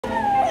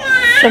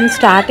From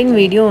starting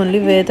video only,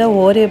 Veda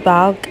wore a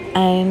bag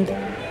and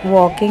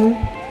walking.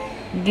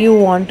 Do you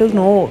want to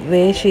know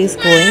where she is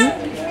going?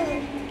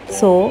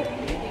 So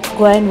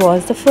go and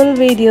watch the full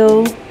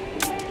video.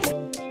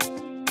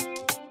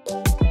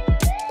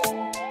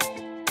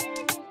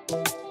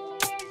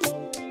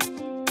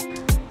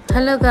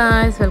 Hello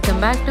guys, welcome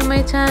back to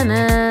my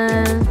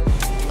channel.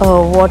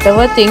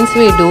 Whatever things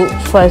we do,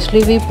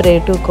 firstly we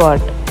pray to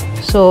God.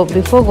 So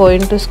before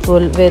going to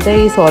school, Veda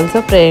is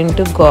also praying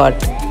to God.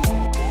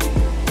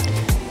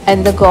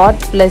 And the God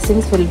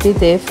blessings will be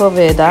there for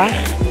Veda.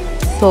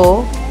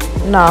 So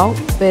now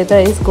Veda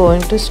is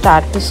going to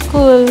start to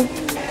school.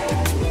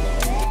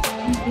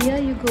 Here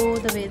you go,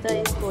 the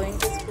Veda is going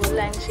to school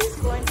and she is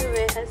going to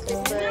wear her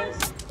slippers.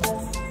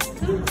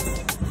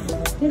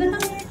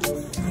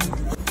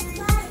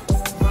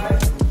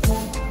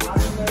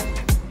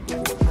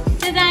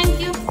 Say thank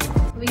you.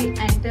 We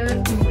enter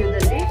into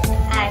the lift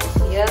and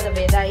here the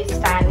Veda is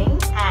standing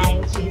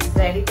and she is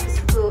ready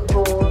to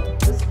go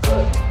to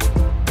school.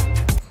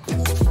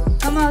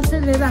 Come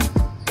outside, Veda.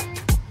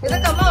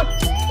 Veda, come out.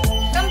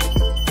 Come.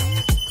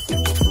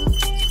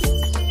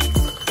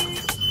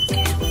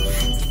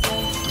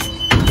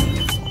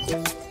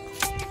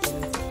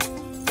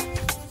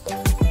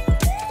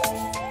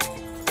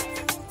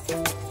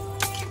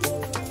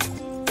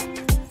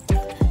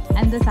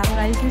 And the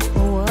surprise is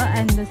over,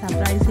 and the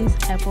surprise is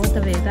about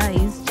the Veda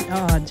is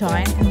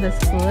joined in the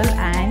school,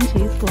 and she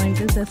is going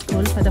to the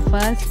school for the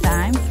first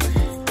time,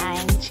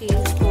 and she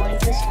is going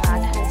to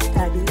start her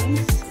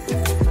studies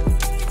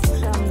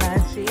from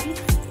nursery.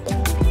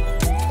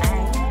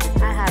 And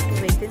I have to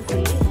wait and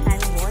see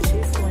and what she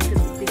is going to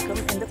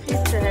become in the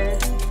future.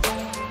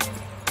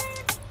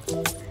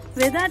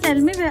 Veda, tell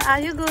me, where are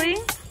you going?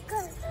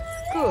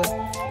 School.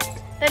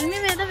 Tell me,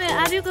 Veda, where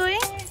are you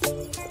going?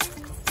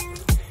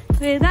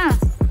 Veda,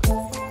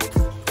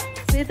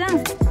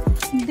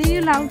 do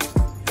you love?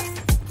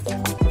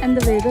 And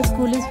the Veda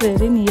school is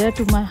very near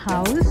to my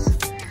house.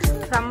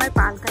 From my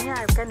balcony,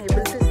 I can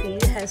able to see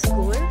her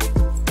school,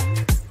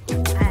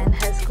 and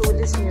her school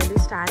is newly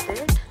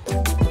started.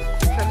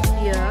 From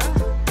here,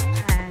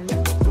 and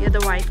here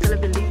the white color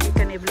building you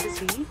can able to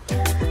see,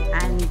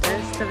 and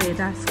that's the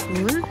Veda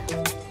school.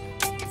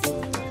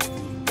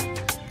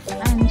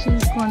 And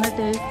she's gonna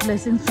take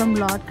blessings from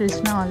Lord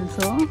Krishna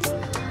also.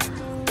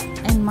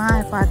 In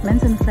my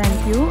apartments in front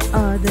view,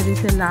 there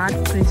is a Lord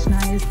Krishna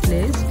is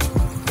placed.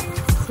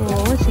 So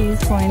she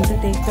is going to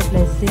take the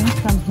blessings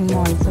from him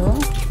also.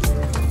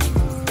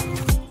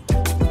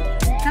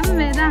 Come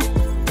Veda.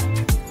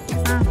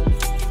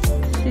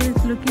 She is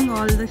looking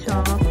all the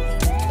shop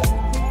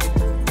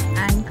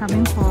and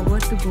coming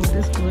forward to go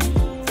to school.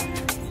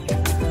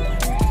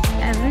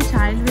 Every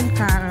child will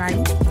cry.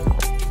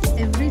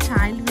 Every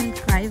child will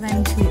cry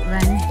when he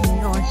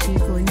or she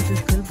going to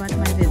school. But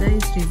my Veda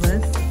is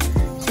reverse.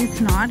 She's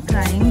not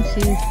crying,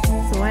 she's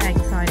so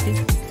excited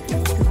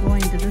to go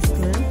into the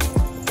school.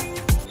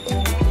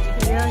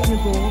 Here you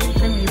go, you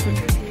can able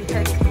to see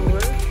her school.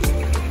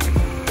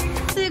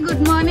 Say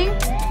good morning.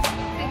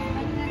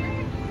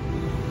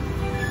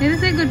 Here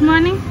say good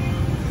morning.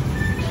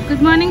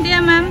 Good morning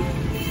dear ma'am.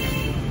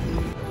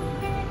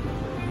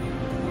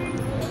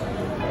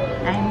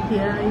 And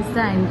here is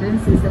the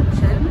entrance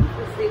reception.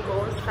 If we go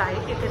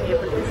straight, you can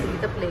able to see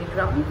the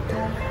playground.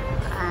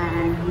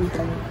 And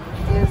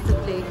here's the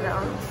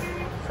playground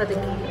for the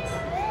kids.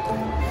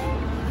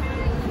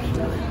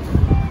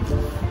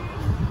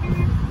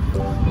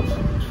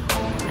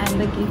 And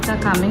the kids are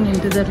coming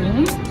into the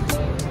room.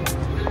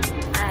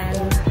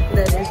 And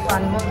there is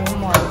one more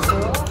room also,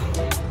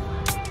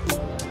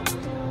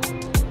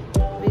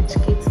 which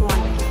kids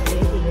want to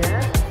play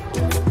here.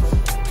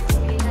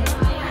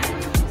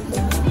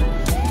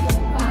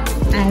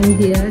 And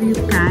here you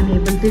can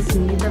able to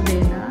see the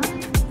Veda.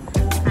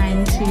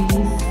 And she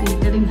is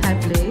seated in her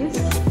place,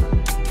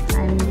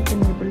 and you can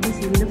able to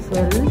see the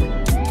full.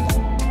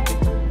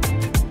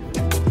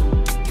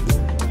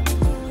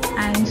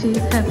 And she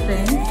is her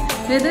friend.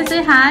 Veda,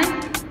 say hi.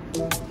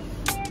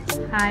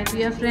 Hi to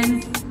your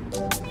friends.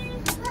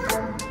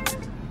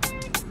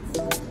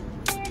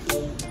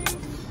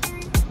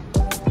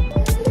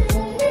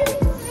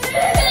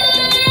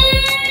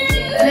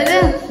 Veda,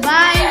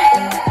 bye.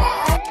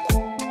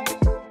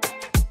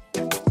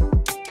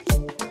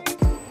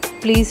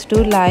 Please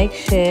do like,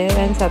 share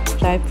and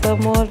subscribe for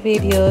more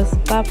videos.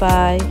 Bye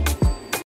bye.